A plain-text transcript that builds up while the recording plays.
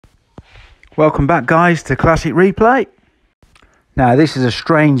Welcome back, guys, to Classic Replay. Now, this is a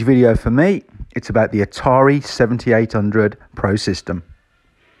strange video for me. It's about the Atari 7800 Pro System.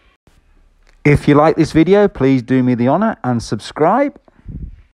 If you like this video, please do me the honor and subscribe.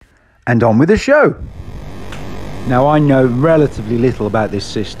 And on with the show. Now, I know relatively little about this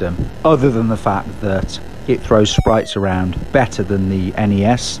system, other than the fact that it throws sprites around better than the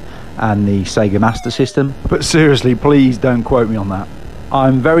NES and the Sega Master System. But seriously, please don't quote me on that.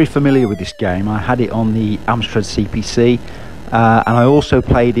 I'm very familiar with this game. I had it on the Amstrad CPC, and I also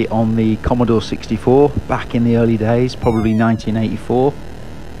played it on the Commodore 64 back in the early days, probably 1984.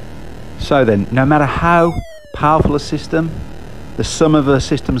 So then, no matter how powerful a system, the sum of a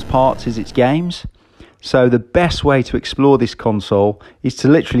system's parts is its games. So the best way to explore this console is to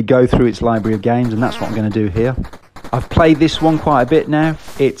literally go through its library of games, and that's what I'm going to do here. I've played this one quite a bit now.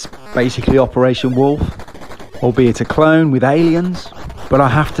 It's basically Operation Wolf, albeit a clone with aliens. But I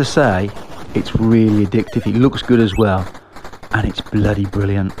have to say, it's really addictive. It looks good as well, and it's bloody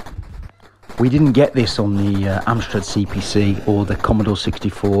brilliant. We didn't get this on the Amstrad CPC or the Commodore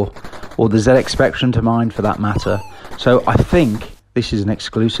 64 or the ZX Spectrum to mind for that matter. So I think this is an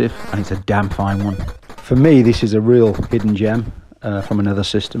exclusive, and it's a damn fine one. For me, this is a real hidden gem from another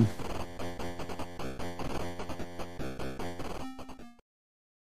system.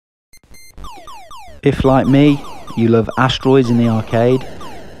 If, like me, you love asteroids in the arcade,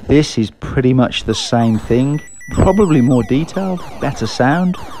 this is pretty much the same thing. Probably more detailed, better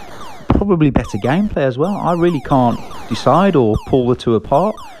sound, probably better gameplay as well. I really can't decide or pull the two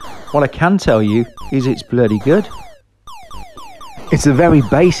apart. What I can tell you is it's bloody good. It's a very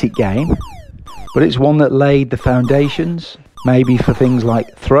basic game, but it's one that laid the foundations, maybe for things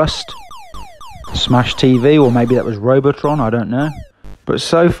like Thrust, Smash TV, or maybe that was Robotron, I don't know. But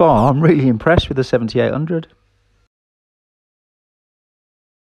so far, I'm really impressed with the 7800.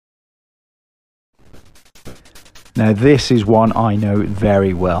 Now, this is one I know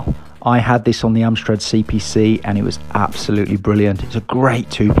very well. I had this on the Amstrad CPC, and it was absolutely brilliant. It's a great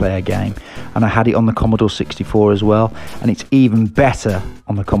two-player game, and I had it on the Commodore 64 as well, and it's even better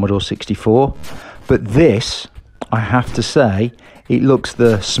on the Commodore 64. But this, I have to say, it looks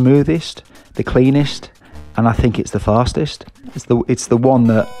the smoothest, the cleanest, and I think it's the fastest. It's the one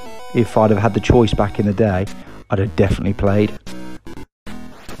that, if I'd have had the choice back in the day, I'd have definitely played.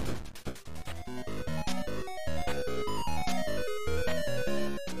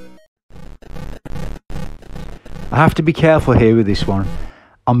 I have to be careful here with this one.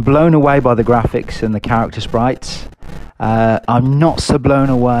 I'm blown away by the graphics and the character sprites. I'm not so blown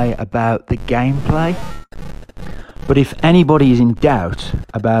away about the gameplay. But if anybody is in doubt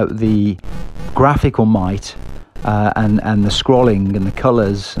about the graphical might and the scrolling and the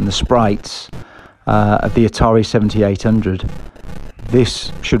colours and the sprites of the Atari 7800,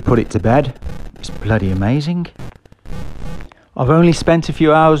 this should put it to bed. It's bloody amazing. I've only spent a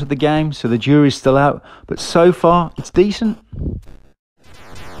few hours with the game, so the jury's still out, but so far it's decent.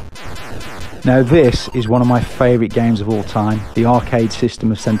 Now, this is one of my favourite games of all time, the arcade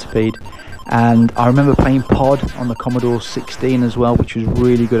system of Centipede, and I remember playing Pod on the Commodore 16 as well, which was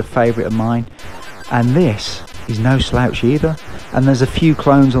really good, a favourite of mine. And this is no slouch either, and there's a few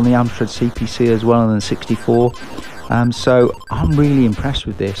clones on the Amstrad CPC as well, and the 64, so I'm really impressed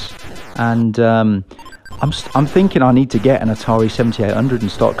with this. And I'm thinking I need to get an Atari 7800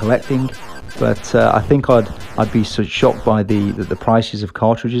 and start collecting, but I think I'd be so shocked by the prices of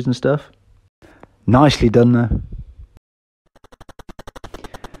cartridges and stuff. Nicely done though.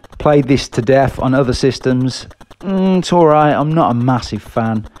 Played this to death on other systems. It's alright, I'm not a massive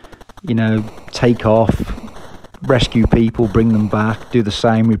fan. You know, take off, rescue people, bring them back, do the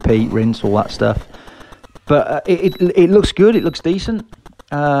same, repeat, rinse, all that stuff. But it looks good, it looks decent.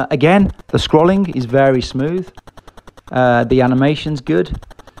 Again, the scrolling is very smooth. The animation's good.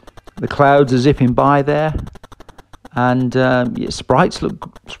 The clouds are zipping by there, and yeah, sprites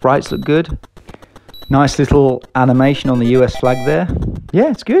look good. Nice little animation on the US flag there. Yeah,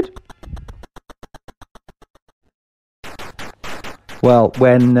 it's good. Well,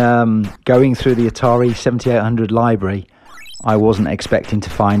 when going through the Atari 7800 library, I wasn't expecting to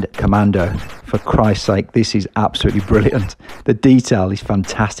find Commando. For Christ's sake, this is absolutely brilliant. The detail is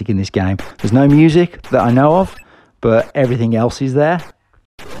fantastic in this game. There's no music that I know of, but everything else is there.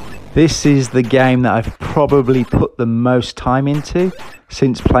 This is the game that I've probably put the most time into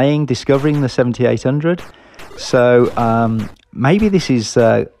since discovering the 7800. So maybe this is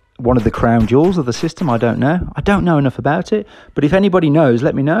one of the crown jewels of the system. I don't know. I don't know enough about it, but if anybody knows,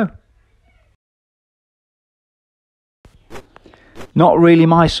 let me know. Not really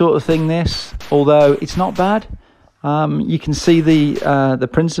my sort of thing, this, although it's not bad. You can see the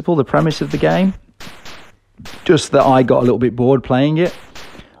principle, the premise of the game. Just that I got a little bit bored playing it.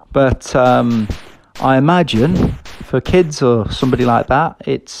 But I imagine for kids or somebody like that,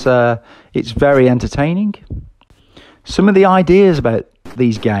 it's very entertaining. Some of the ideas about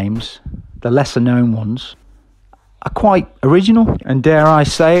these games, the lesser known ones, are quite original and, dare I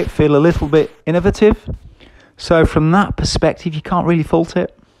say it, feel a little bit innovative. So from that perspective, you can't really fault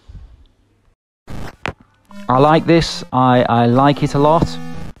it. I like this. I like it a lot.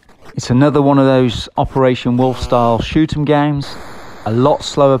 It's another one of those Operation Wolf style shoot 'em games. A lot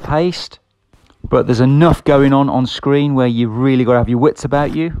slower paced, but there's enough going on screen where you've really got to have your wits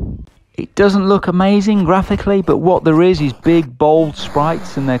about you. It doesn't look amazing graphically, but what there is big, bold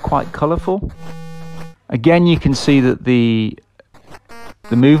sprites, and they're quite colourful. Again, you can see that the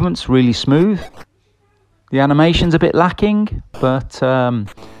movement's really smooth. The animation's a bit lacking, but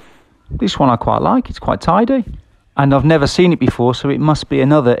this one I quite like. It's quite tidy, and I've never seen it before, so it must be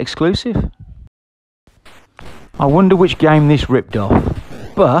another exclusive. I wonder which game this ripped off,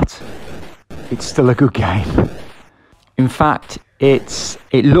 but it's still a good game. In fact, it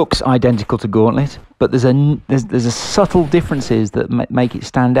looks identical to Gauntlet, but there's a subtle differences that make it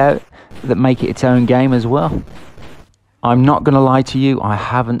stand out, that make it its own game as well. I'm not going to lie to you, I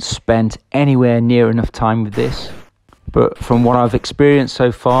haven't spent anywhere near enough time with this, but from what I've experienced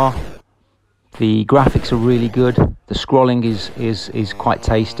so far, the graphics are really good. The scrolling is quite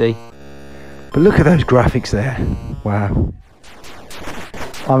tasty. But look at those graphics there. Wow.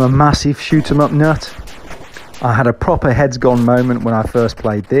 I'm a massive shoot 'em up nut. I had a proper heads gone moment when I first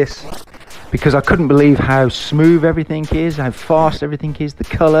played this, because I couldn't believe how smooth everything is, how fast everything is, the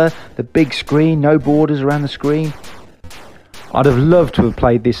colour, the big screen, no borders around the screen. I'd have loved to have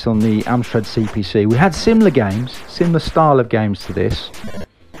played this on the Amstrad CPC. We had similar games, similar style of games to this.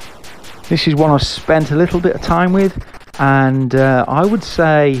 This is one I've spent a little bit of time with, and I would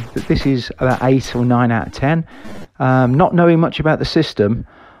say that this is about 8 or 9 out of 10. Not knowing much about the system,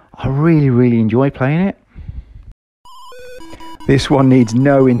 I really enjoy playing it. This one needs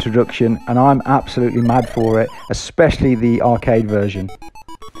no introduction, and I'm absolutely mad for it, especially the arcade version.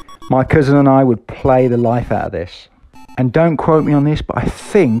 My cousin and I would play the life out of this. And don't quote me on this, but I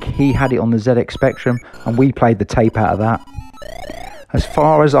think he had it on the ZX Spectrum, and we played the tape out of that. As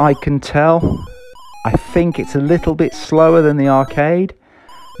far as I can tell, I think it's a little bit slower than the arcade,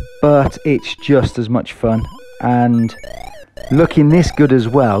 but it's just as much fun. And looking this good as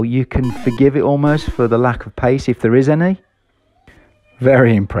well, you can forgive it almost for the lack of pace, if there is any.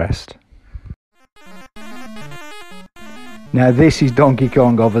 Very impressed. Now this is Donkey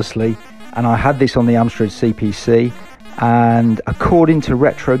Kong, obviously, and I had this on the Amstrad CPC, and according to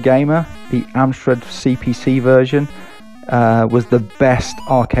retrogaming, the Amstrad CPC version was the best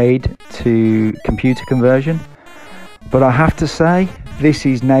arcade to computer conversion. But I have to say, this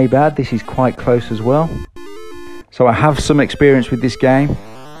is no bad. This is quite close as well. So I have some experience with this game.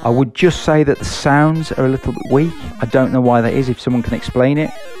 I would just say that the sounds are a little bit weak. I don't know why that is, if someone can explain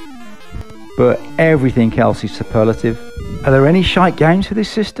it. But everything else is superlative. Are there any shite games for this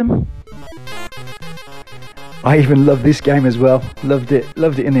system? I even love this game as well. Loved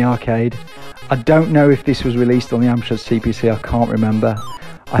it in the arcade. I don't know if this was released on the Amstrad CPC, I can't remember.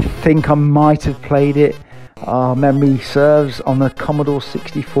 I think I might have played it, memory serves, on the Commodore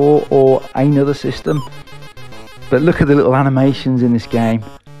 64 or another system. But look at the little animations in this game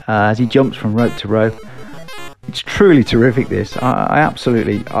as he jumps from rope to rope. It's truly terrific, this. I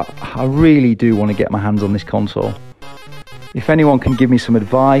really do want to get my hands on this console. If anyone can give me some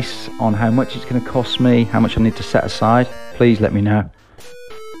advice on how much it's going to cost me, how much I need to set aside, please let me know.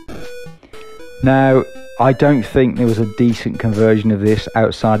 Now, I don't think there was a decent conversion of this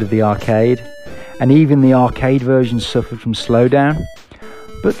outside of the arcade, and even the arcade version suffered from slowdown.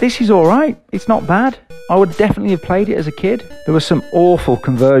 But this is alright, it's not bad. I would definitely have played it as a kid. There were some awful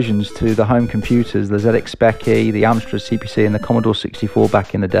conversions to the home computers, the ZX Speccy, the Amstrad CPC and the Commodore 64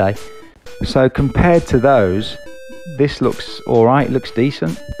 back in the day. So compared to those, this looks alright, looks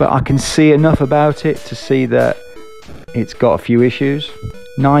decent. But I can see enough about it to see that it's got a few issues.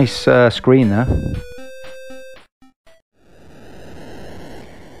 Nice screen there.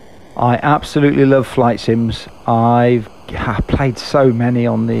 I absolutely love flight sims. I've played so many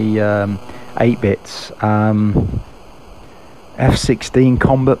on the 8-bits. F-16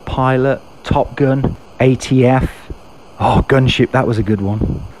 Combat Pilot, Top Gun, ATF. Oh, Gunship, that was a good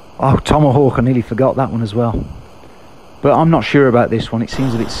one. Oh, Tomahawk, I nearly forgot that one as well. But I'm not sure about this one. It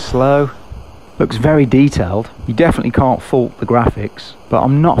seems a bit slow. Looks very detailed. You definitely can't fault the graphics, but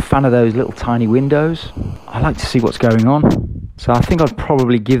I'm not a fan of those little tiny windows. I like to see what's going on. So I think I'd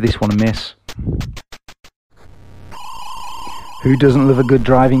probably give this one a miss. Who doesn't love a good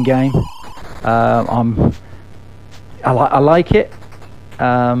driving game? I like it.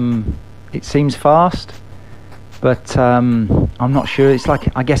 It seems fast, but I'm not sure. It's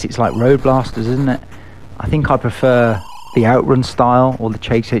like, I guess it's like Road Blasters, isn't it? I think I prefer the Outrun style or the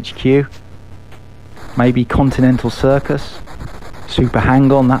Chase HQ. Maybe Continental Circus, Super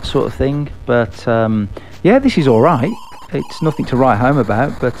Hang-On, that sort of thing. But yeah, this is all right. It's nothing to write home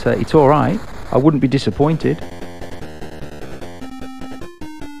about, but it's all right. I wouldn't be disappointed.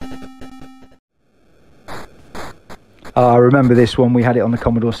 I remember this one. We had it on the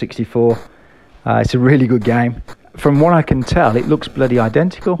Commodore 64. It's a really good game. From what I can tell, it looks bloody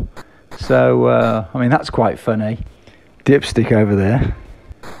identical. So, I mean, that's quite funny. Dipstick over there.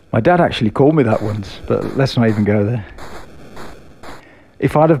 My dad actually called me that once, but let's not even go there.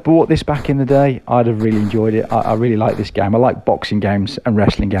 If I'd have bought this back in the day, I'd have really enjoyed it. I really like this game. I like boxing games and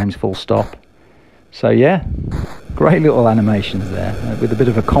wrestling games full stop. So yeah, great little animations there with a bit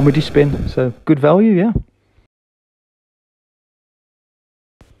of a comedy spin. So good value, yeah.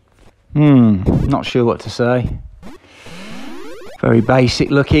 Not sure what to say. Very basic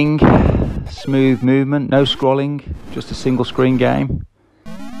looking, smooth movement, no scrolling, just a single screen game.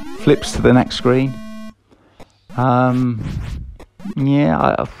 Flips to the next screen.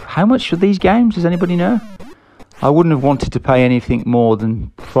 Yeah, how much are these games? Does anybody know? I wouldn't have wanted to pay anything more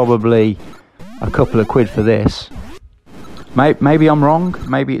than probably a couple of quid for this. Maybe I'm wrong.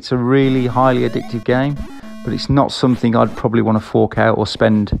 Maybe it's a really highly addictive game, but it's not something I'd probably want to fork out or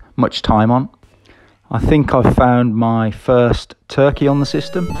spend much time on. I think I've found my first turkey on the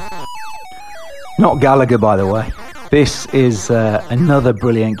system. Not Gallagher, by the way. This is another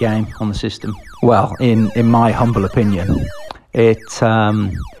brilliant game on the system. Well, in my humble opinion. It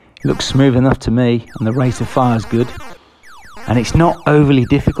looks smooth enough to me, and the rate of fire is good. And it's not overly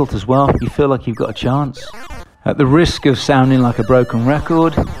difficult as well. You feel like you've got a chance. At the risk of sounding like a broken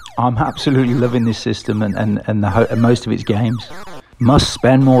record, I'm absolutely loving this system and most of its games. Must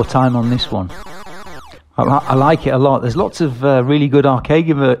spend more time on this one. I like it a lot. There's lots of really good arcade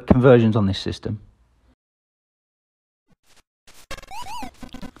conversions on this system.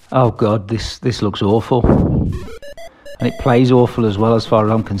 Oh god, this looks awful. And it plays awful as well, as far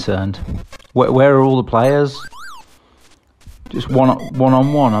as I'm concerned. Where are all the players? Just one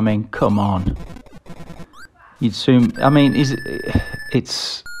on one. I mean, come on. You'd assume. I mean,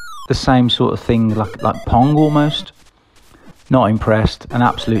 it's the same sort of thing, like Pong almost. Not impressed. An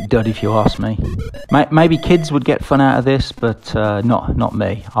absolute dud, if you ask me. Maybe kids would get fun out of this, but not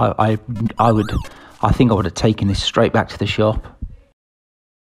me. I think I would have taken this straight back to the shop.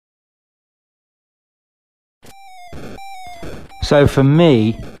 So for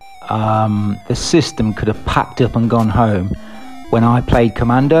me, the system could have packed up and gone home when I played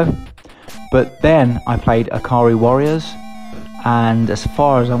Commando, but then I played Atari Warriors, and as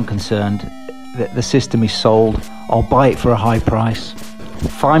far as I'm concerned, the system is sold. I'll buy it for a high price.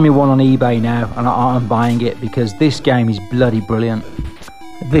 Find me one on eBay now, and I'm buying it because this game is bloody brilliant.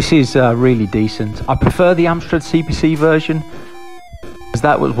 This is really decent. I prefer the Amstrad CPC version, because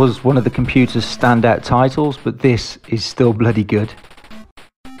that was one of the computer's standout titles, but this is still bloody good.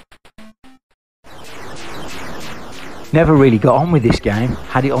 Never really got on with this game.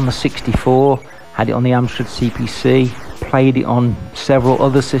 Had it on the 64, had it on the Amstrad CPC, played it on several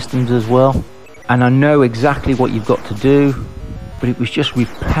other systems as well. And I know exactly what you've got to do, but it was just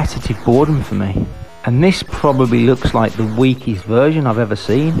repetitive boredom for me. And this probably looks like the weakest version I've ever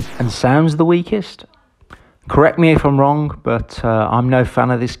seen, and sounds the weakest. Correct me if I'm wrong, but I'm no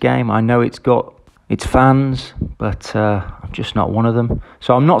fan of this game. I know it's got its fans, but I'm just not one of them.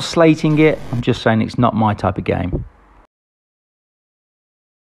 So I'm not slating it, I'm just saying it's not my type of game.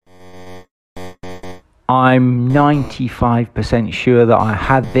 I'm 95% sure that I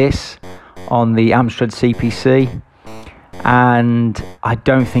had this on the Amstrad CPC, and I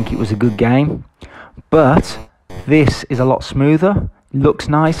don't think it was a good game. But this is a lot smoother, looks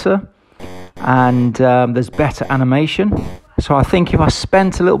nicer, and there's better animation. So I think if I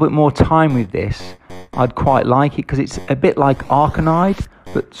spent a little bit more time with this, I'd quite like it, because it's a bit like Arcanide,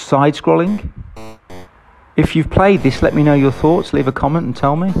 but side-scrolling. If you've played this, let me know your thoughts, leave a comment and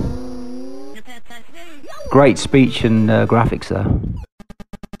tell me. Great speech and graphics though.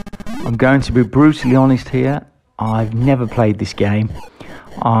 I'm going to be brutally honest here, I've never played this game.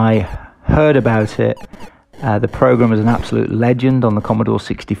 I heard about it. The program is an absolute legend on the Commodore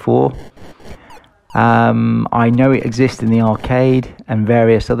 64. I know it exists in the arcade and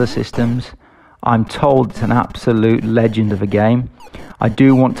various other systems. I'm told it's an absolute legend of a game. I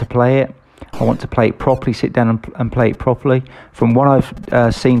do want to play it. I want to play it properly, sit down and play it properly. From what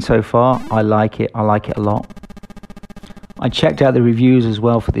I've seen so far, I like it. I like it a lot. I checked out the reviews as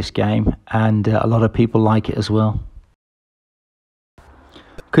well for this game, and a lot of people like it as well.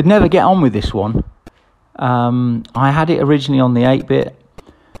 Could never get on with this one. I had it originally on the 8-bit,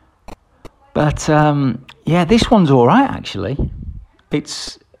 but yeah, this one's all right actually.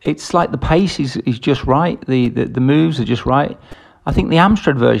 It's like the pace is just right. The moves are just right. I think the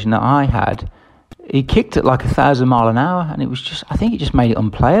Amstrad version that I had, it kicked at like 1,000 miles an hour, and it was just, I think it just made it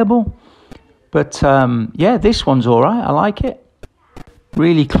unplayable. But yeah, this one's all right. I like it.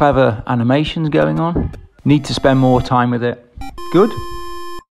 Really clever animations going on. Need to spend more time with it. Good.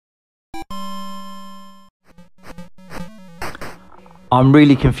 I'm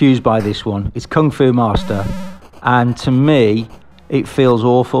really confused by this one. It's Kung Fu Master, and to me, it feels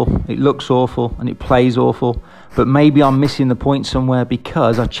awful. It looks awful, and it plays awful. But maybe I'm missing the point somewhere,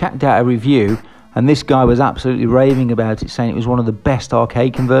 because I checked out a review, and this guy was absolutely raving about it, saying it was one of the best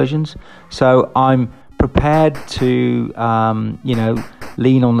arcade conversions. So I'm prepared to, you know,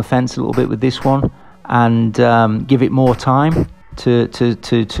 lean on the fence a little bit with this one, and give it more time to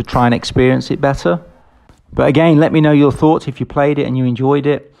try and experience it better. But again, let me know your thoughts if you played it and you enjoyed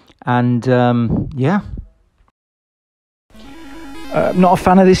it. And yeah. Not a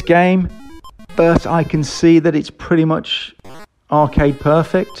fan of this game, but I can see that it's pretty much arcade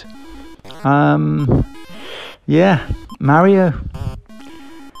perfect. Yeah, Mario.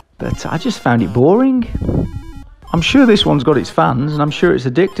 But I just found it boring. I'm sure this one's got its fans, and I'm sure it's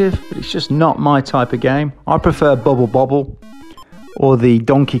addictive, but it's just not my type of game. I prefer Bubble Bobble or the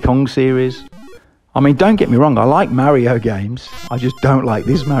Donkey Kong series. I mean, don't get me wrong, I like Mario games. I just don't like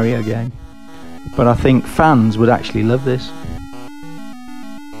this Mario game. But I think fans would actually love this.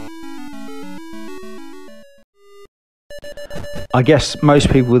 I guess most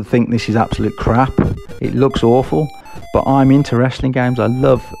people would think this is absolute crap. It looks awful, but I'm into wrestling games. I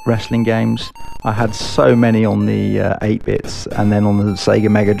love wrestling games. I had so many on the 8-bits, and then on the Sega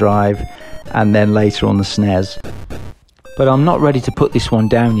Mega Drive, and then later on the SNES. But I'm not ready to put this one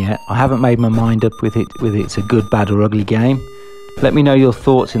down yet. I haven't made my mind up with it's a good, bad or ugly game. Let me know your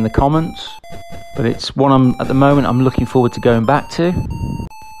thoughts in the comments. But it's one at the moment I'm looking forward to going back to.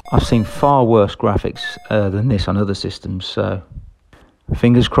 I've seen far worse graphics than this on other systems, so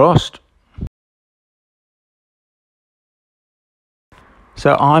fingers crossed.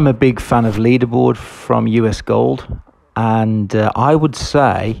 So I'm a big fan of Leaderboard from US Gold, and I would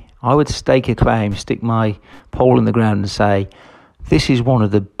say, I would stake a claim, stick my pole in the ground and say, this is one of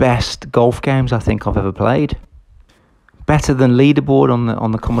the best golf games I think I've ever played. Better than Leaderboard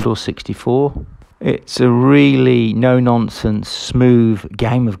on the Commodore 64. It's a really no-nonsense, smooth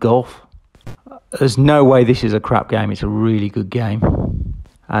game of golf. There's no way this is a crap game. It's a really good game.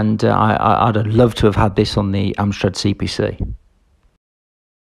 And I'd love to have had this on the Amstrad CPC.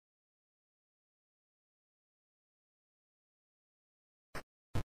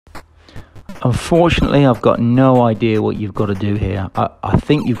 Unfortunately, I've got no idea what you've got to do here. I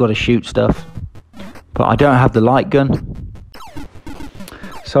think you've got to shoot stuff, but I don't have the light gun.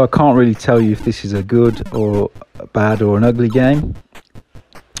 So I can't really tell you if this is a good or a bad or an ugly game.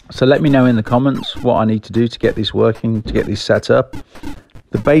 So let me know in the comments what I need to do to get this working, to get this set up.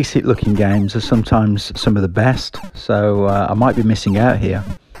 The basic looking games are sometimes some of the best, so I might be missing out here.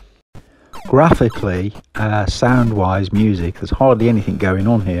 Graphically, sound-wise, music, there's hardly anything going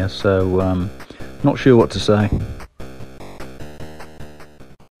on here, so not sure what to say.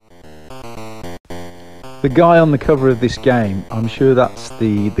 The guy on the cover of this game, I'm sure that's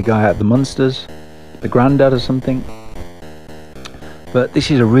the guy out of the Munsters, the granddad or something. But this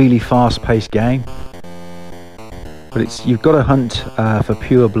is a really fast-paced game. But you've got to hunt for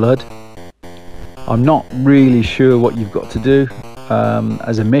pure blood. I'm not really sure what you've got to do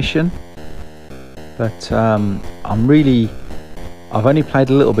as a mission. But I've only played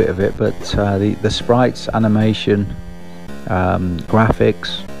a little bit of it, but the sprites, animation,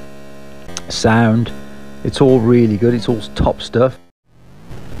 graphics, sound, it's all really good. It's all top stuff.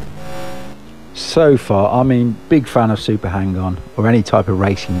 So far, I mean, big fan of Super Hang-On or any type of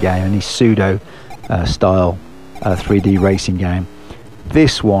racing game, any pseudo style 3D racing game.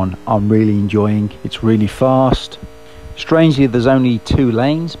 This one I'm really enjoying. It's really fast. Strangely, there's only 2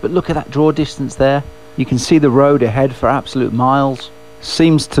 lanes, but look at that draw distance there. You can see the road ahead for absolute miles.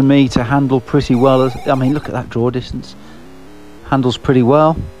 Seems to me to handle pretty well. I mean, look at that draw distance. Handles pretty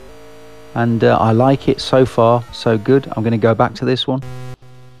well. And I like it so far, so good. I'm going to go back to this one.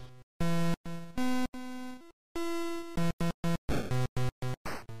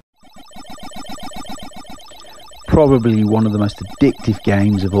 Probably one of the most addictive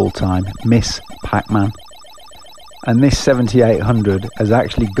games of all time, Miss Pac-Man. And this 7800 has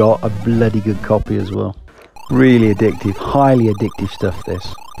actually got a bloody good copy as well. Really addictive, highly addictive stuff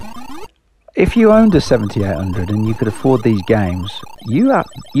this. If you owned a 7800 and you could afford these games, you had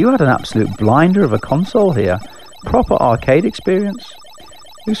an absolute blinder of a console here. Proper arcade experience.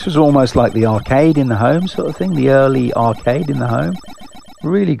 This was almost like the arcade in the home sort of thing, the early arcade in the home.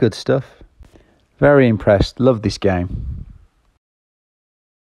 Really good stuff. Very impressed, love this game.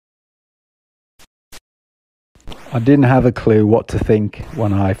 I didn't have a clue what to think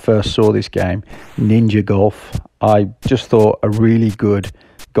when I first saw this game, Ninja Golf. I just thought a really good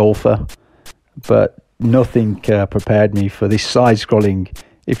golfer, but nothing prepared me for this side-scrolling,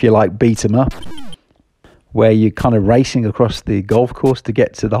 if you like, beat 'em up, where you're kind of racing across the golf course to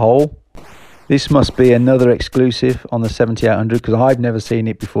get to the hole. This must be another exclusive on the 7800 because I've never seen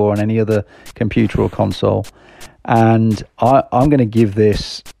it before on any other computer or console. And I'm going to give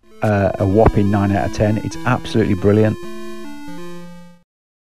this a whopping 9 out of 10. It's absolutely brilliant.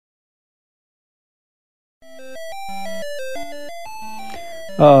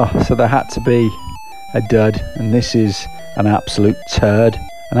 Oh, so there had to be a dud, and this is an absolute turd,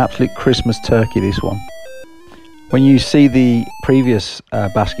 an absolute Christmas turkey, this one. When you see the previous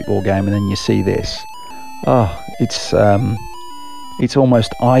basketball game and then you see this, oh, it's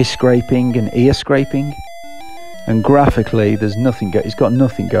almost eye scraping and ear scraping, and graphically there's nothing. It's got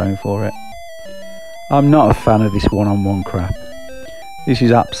nothing going for it. I'm not a fan of this one-on-one crap. This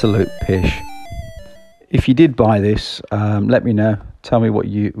is absolute pish. If you did buy this, let me know. Tell me what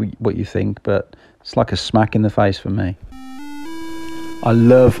you think, but it's like a smack in the face for me. I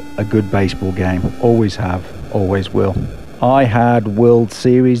love a good baseball game. Always have, always will. I had World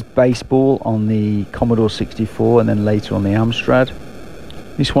Series Baseball on the Commodore 64 and then later on the Amstrad.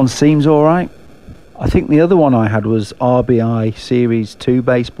 This one seems all right. I think the other one I had was RBI Series 2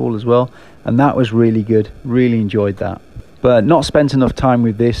 Baseball as well, and that was really good. Really enjoyed that. But not spent enough time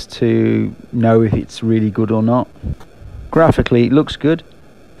with this to know if it's really good or not. Graphically, it looks good.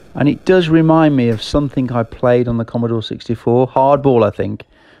 And it does remind me of something I played on the Commodore 64. Hardball, I think.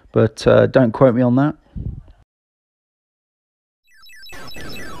 But don't quote me on that.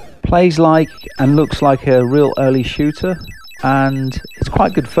 Plays like and looks like a real early shooter. And it's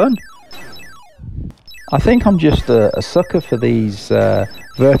quite good fun. I think I'm just a sucker for these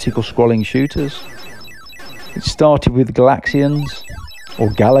vertical scrolling shooters. It started with Galaxians or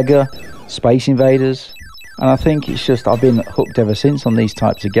Galaga, Space Invaders. And I think it's just, I've been hooked ever since on these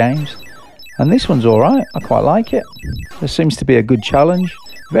types of games. And this one's alright, I quite like it. There seems to be a good challenge.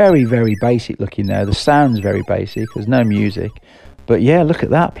 Very, very basic looking there. The sound's very basic, there's no music. But yeah, look at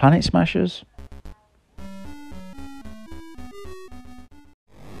that, Planet Smashers.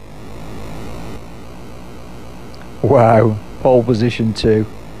 Wow, pole position 2.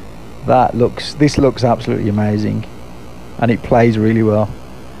 This looks absolutely amazing. And it plays really well.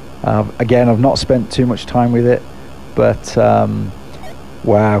 Again, I've not spent too much time with it, but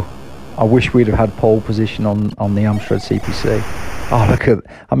wow, I wish we'd have had pole position on the Amstrad CPC. Oh, look at,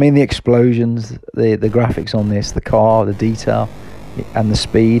 I mean, the explosions, the graphics on this, the car, the detail, and the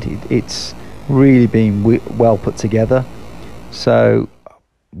speed. It's really been well put together. So,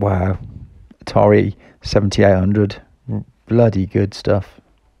 wow, Atari 7800, bloody good stuff.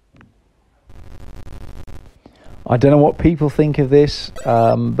 I don't know what people think of this,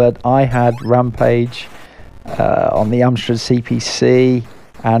 but I had Rampage on the Amstrad CPC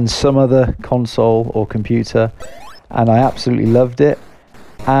and some other console or computer, and I absolutely loved it.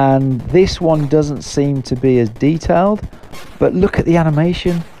 And this one doesn't seem to be as detailed, but look at the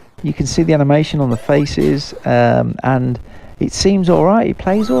animation. You can see the animation on the faces, and it seems alright, it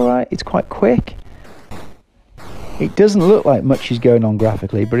plays alright, it's quite quick. It doesn't look like much is going on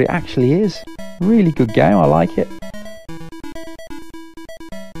graphically, but it actually is. Really good game, I like it.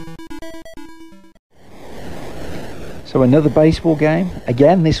 So another baseball game.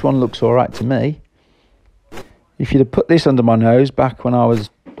 Again, this one looks alright to me. If you'd have put this under my nose back when I was,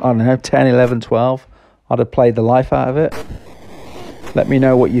 I don't know, 10, 11, 12, I'd have played the life out of it. Let me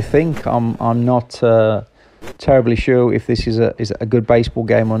know what you think. I'm not terribly sure if this is a good baseball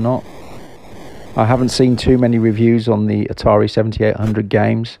game or not. I haven't seen too many reviews on the Atari 7800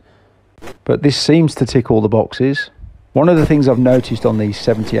 games, but this seems to tick all the boxes. One of the things I've noticed on these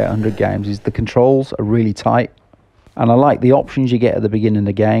 7800 games is the controls are really tight, and I like the options you get at the beginning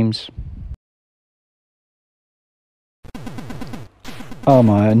of games. Oh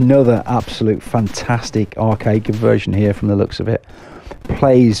my, another absolute fantastic arcade conversion here from the looks of it.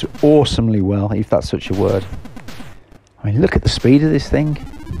 Plays awesomely well, if that's such a word. I mean, look at the speed of this thing.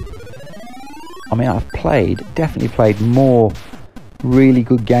 I mean, I've definitely played more really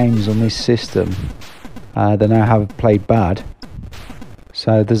good games on this system than I have played bad.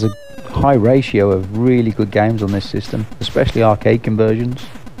 So there's a high ratio of really good games on this system, especially arcade conversions.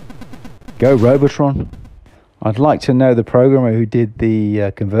 Go Robotron. I'd like to know the programmer who did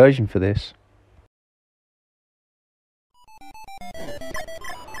the conversion for this.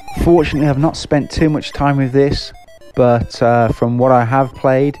 Fortunately, I've not spent too much time with this, but from what I have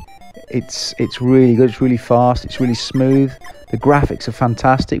played, it's really good. It's really fast. It's really smooth. The graphics are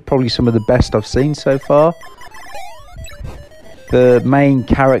fantastic. Probably some of the best I've seen so far. The main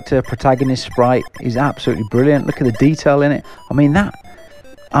character, protagonist sprite is absolutely brilliant. Look at the detail in it. I mean, that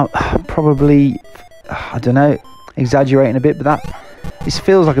probably, I don't know, exaggerating a bit, but this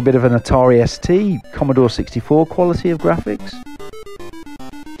feels like a bit of an Atari ST, Commodore 64 quality of graphics.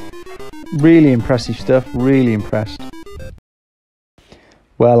 Really impressive stuff, really impressed.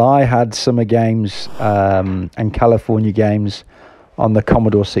 Well, I had summer games and California games on the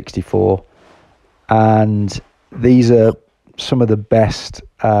Commodore 64, and these are some of the best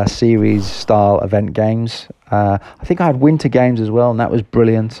series style event games. I think I had winter games as well, and that was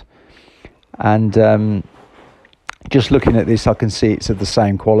brilliant. And just looking at this, I can see it's of the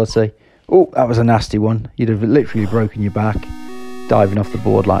same quality. Oh, that was a nasty one. You'd have literally broken your back diving off the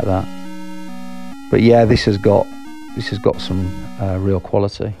board like that. But yeah, this has got some real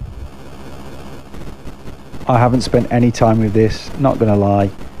quality. I haven't spent any time with this, not gonna lie.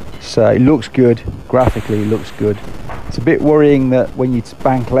 So it looks good, graphically it looks good. It's a bit worrying that when you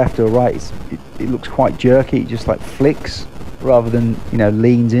bank left or right, it looks quite jerky. It just like flicks rather than, you know,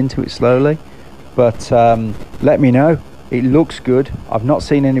 leans into it slowly. But let me know. It looks good. I've not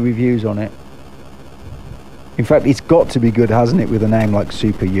seen any reviews on it. In fact, it's got to be good, hasn't it, with a name like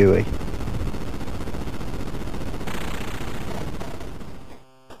Super Yui?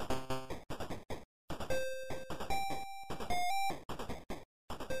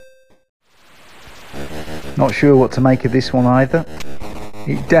 Not sure what to make of this one either.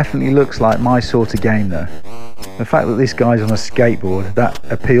 It definitely looks like my sort of game though. The fact that this guy's on a skateboard, that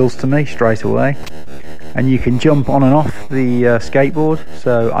appeals to me straight away. And you can jump on and off the skateboard,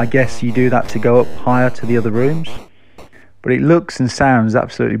 so I guess you do that to go up higher to the other rooms. But it looks and sounds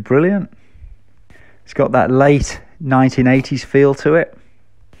absolutely brilliant. It's got that late 1980s feel to it.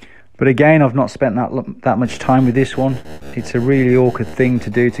 But again, I've not spent that much time with this one. It's a really awkward thing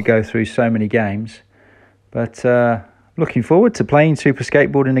to do, to go through so many games. But looking forward to playing Super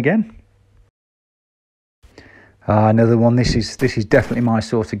Skateboarding again. Another one. This is definitely my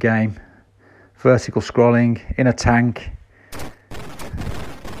sort of game. Vertical scrolling in a tank.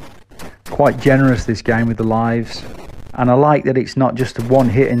 Quite generous, this game, with the lives. And I like that it's not just a one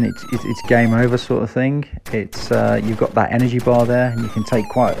hit and it's game over sort of thing. It's you've got that energy bar there, and you can take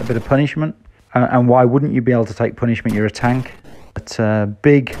quite a bit of punishment. And why wouldn't you be able to take punishment? You're a tank. But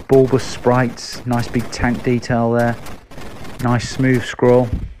big bulbous sprites, nice big tank detail there, nice smooth scroll,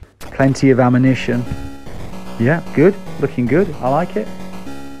 plenty of ammunition. Yeah, good, looking good, I like it.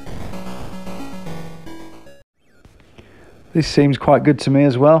 This seems quite good to me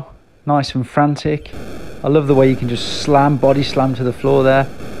as well, nice and frantic. I love the way you can just body slam to the floor there.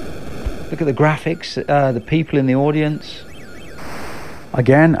 Look at the graphics, the people in the audience.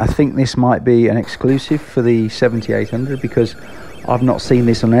 Again, I think this might be an exclusive for the 7800 because I've not seen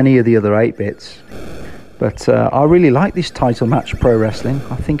this on any of the other 8-bits. But I really like this title match pro wrestling.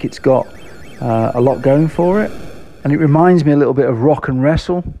 I think it's got a lot going for it. And it reminds me a little bit of Rock and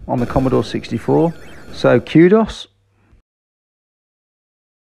Wrestle on the Commodore 64. So kudos.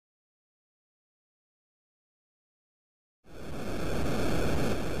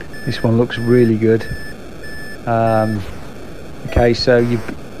 This one looks really good. Okay, so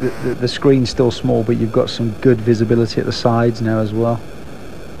the screen's still small, but you've got some good visibility at the sides now as well.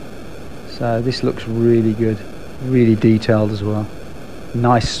 So this looks really good, really detailed as well.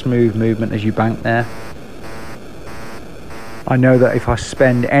 Nice smooth movement as you bank there. I know that if I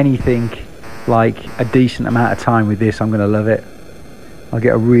spend anything like a decent amount of time with this, I'm going to love it. I'll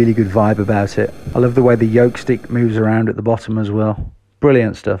get a really good vibe about it. I love the way the yoke stick moves around at the bottom as well.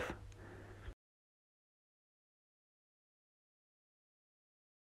 Brilliant stuff.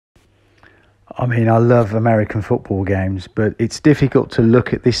 I mean, I love American football games, but it's difficult to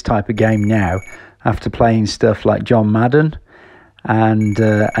look at this type of game now after playing stuff like John Madden and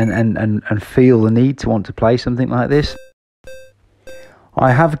feel the need to want to play something like this.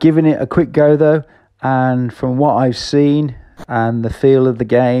 I have given it a quick go though, and from what I've seen and the feel of the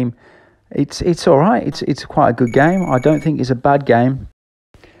game, it's all right. It's quite a good game. I don't think it's a bad game.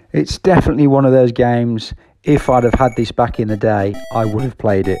 It's definitely one of those games. If I'd have had this back in the day, I would have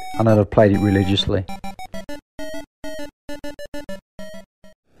played it, and I'd have played it religiously.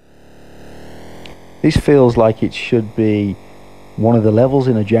 This feels like it should be one of the levels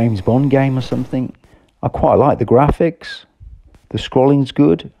in a James Bond game or something. I quite like the graphics, the scrolling's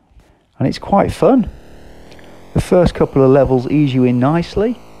good, and it's quite fun. The first couple of levels ease you in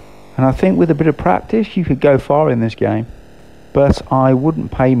nicely, and I think with a bit of practice you could go far in this game. But I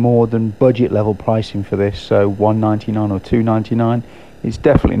wouldn't pay more than budget level pricing for this, so $1.99 or $2.99. It's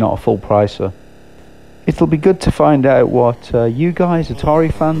definitely not a full pricer. It'll be good to find out what you guys,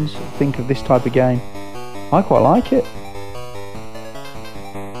 Atari fans, think of this type of game. I quite like it.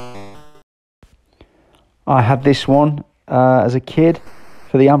 I had this one as a kid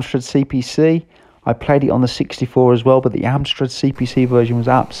for the Amstrad CPC. I played it on the 64 as well, but the Amstrad CPC version was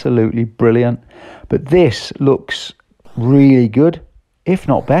absolutely brilliant. But this looks really good, if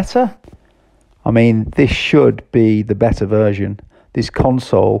not better. I mean, this should be the better version. This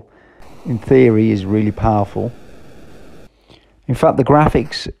console, in theory, is really powerful. In fact, the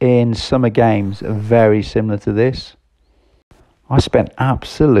graphics in summer games are very similar to this. I spent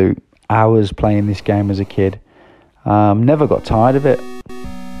absolute hours playing this game as a kid. Never got tired of it.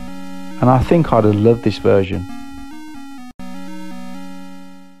 And I think I'd have loved this version.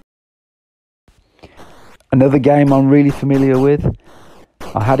 Another game I'm really familiar with.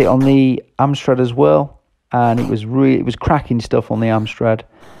 I had it on the Amstrad as well, and it was cracking stuff on the Amstrad.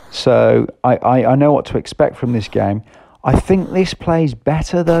 So I know what to expect from this game. I think this plays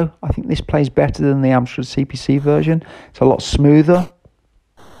better though. I think this plays better than the Amstrad CPC version. It's a lot smoother.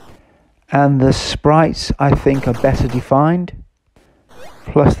 And the sprites, I think, are better defined.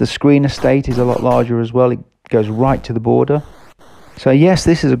 Plus the screen estate is a lot larger as well. It goes right to the border. So yes,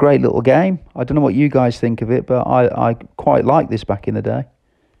 this is a great little game. I don't know what you guys think of it, but I quite liked this back in the day.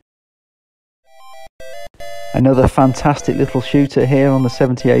 Another fantastic little shooter here on the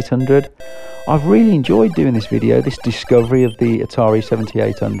 7800. I've really enjoyed doing this video, this discovery of the Atari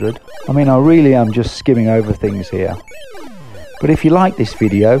 7800. I mean, I really am just skimming over things here. But if you like this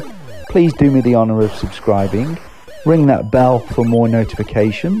video, please do me the honour of subscribing. Ring that bell for more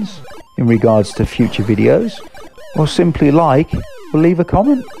notifications in regards to future videos. Or simply like or leave a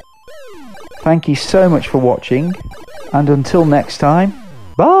comment. Thank you so much for watching. And until next time,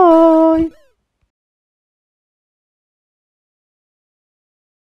 bye!